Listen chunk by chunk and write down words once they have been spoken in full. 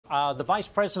The Vice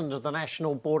President of the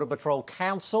National Border Patrol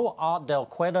Council, Art Del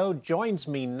Cueto, joins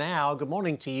me now. Good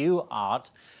morning to you, Art.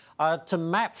 To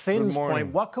Matt Finn's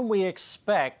point, what can we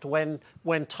expect when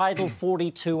Title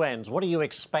 42 ends? What are you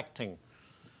expecting?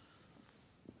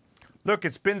 Look,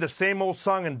 it's been the same old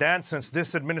song and dance since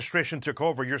this administration took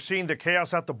over. You're seeing the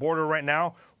chaos at the border right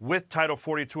now with Title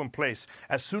 42 in place.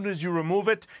 As soon as you remove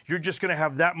it, you're just going to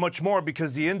have that much more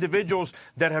because the individuals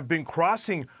that have been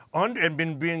crossing and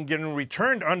getting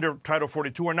returned under Title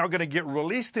 42 are now going to get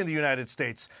released in the United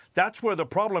States. That's where the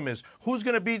problem is. Who's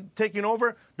going to be taking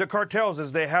over? The cartels,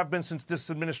 as they have been since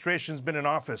this administration's been in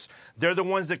office. They're the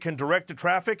ones that can direct the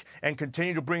traffic and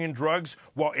continue to bring in drugs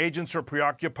while agents are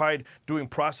preoccupied doing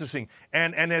processing.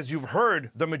 And as you've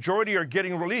heard, the majority are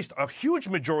getting released. A huge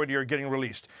majority are getting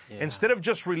released. Yeah. Instead of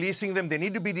just releasing them, they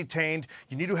need to be detained.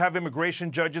 You need to have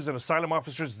immigration judges and asylum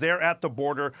officers there at the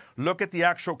border, look at the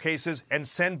actual cases, and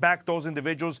send back those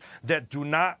individuals that do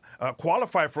not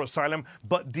qualify for asylum,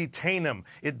 but detain them.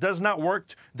 It does not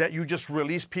work that you just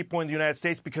release people in the United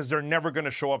States because they're never going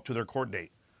to show up to their court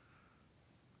date.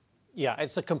 Yeah,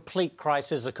 it's a complete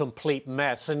crisis, a complete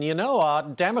mess. And you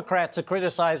know, Democrats are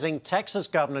criticizing Texas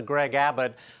Governor Greg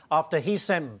Abbott after he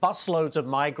sent busloads of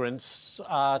migrants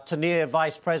to near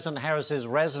Vice President Harris's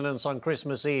residence on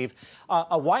Christmas Eve.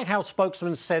 A White House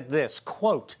spokesman said this,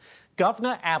 quote,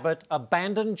 Governor Abbott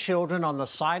abandoned children on the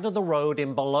side of the road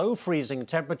in below freezing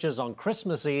temperatures on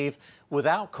Christmas Eve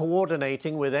without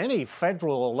coordinating with any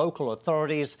federal or local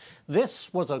authorities.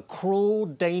 This was a cruel,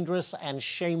 dangerous, and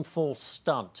shameful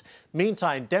stunt.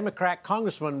 Meantime, Democrat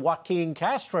Congressman Joaquin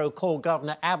Castro called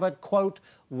Governor Abbott, quote,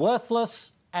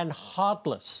 worthless and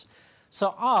heartless.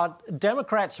 So, Art,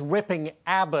 Democrats ripping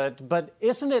Abbott, but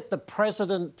isn't it the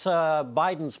President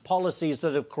Biden's policies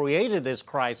that have created this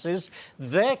crisis?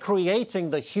 They're creating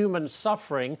the human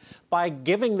suffering by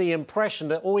giving the impression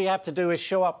that all you have to do is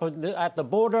show up at the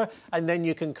border and then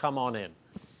you can come on in.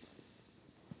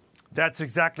 That's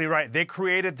exactly right. They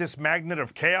created this magnet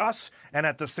of chaos, and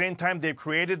at the same time, they've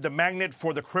created the magnet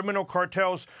for the criminal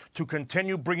cartels to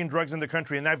continue bringing drugs in the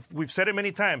country. And we've said it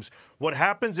many times. What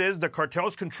happens is the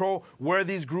cartels control where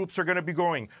these groups are going to be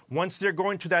going. Once they're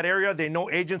going to that area, they know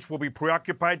agents will be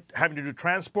preoccupied having to do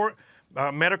transport,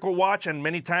 medical watch, and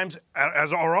many times,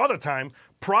 all the time,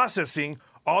 processing.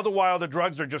 All the while, the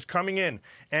drugs are just coming in.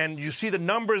 And you see the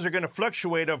numbers are going to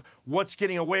fluctuate of what's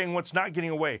getting away and what's not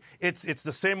getting away. It's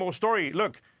the same old story.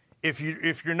 Look, if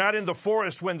you're not in the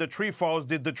forest when the tree falls,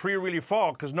 did the tree really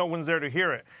fall? Because no one's there to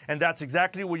hear it. And that's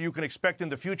exactly what you can expect in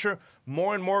the future.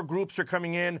 More and more groups are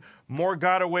coming in, more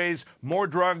gotaways, more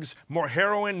drugs, more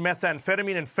heroin,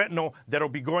 methamphetamine, and fentanyl that'll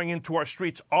be going into our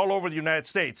streets all over the United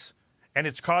States. And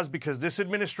it's caused because this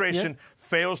administration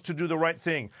fails to do the right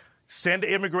thing. Send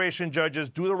immigration judges,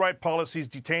 do the right policies,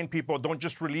 detain people. Don't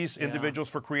just release individuals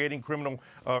for creating criminal,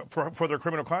 for their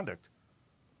criminal conduct.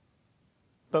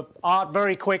 But, Art,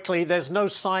 very quickly, there's no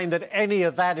sign that any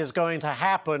of that is going to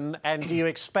happen. And do you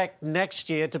expect next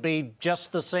year to be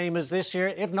just the same as this year,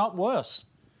 if not worse?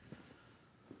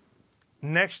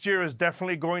 Next year is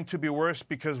definitely going to be worse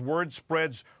because word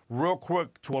spreads real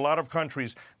quick to a lot of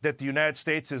countries that the United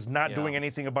States is not doing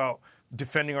anything about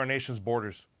defending our nation's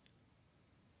borders.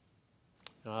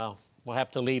 Well, we'll have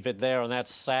to leave it there on that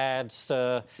sad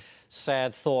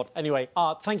thought. Anyway,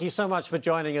 Art, thank you so much for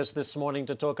joining us this morning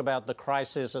to talk about the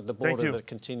crisis at the border that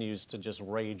continues to just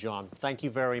rage on. Thank you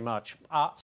very much.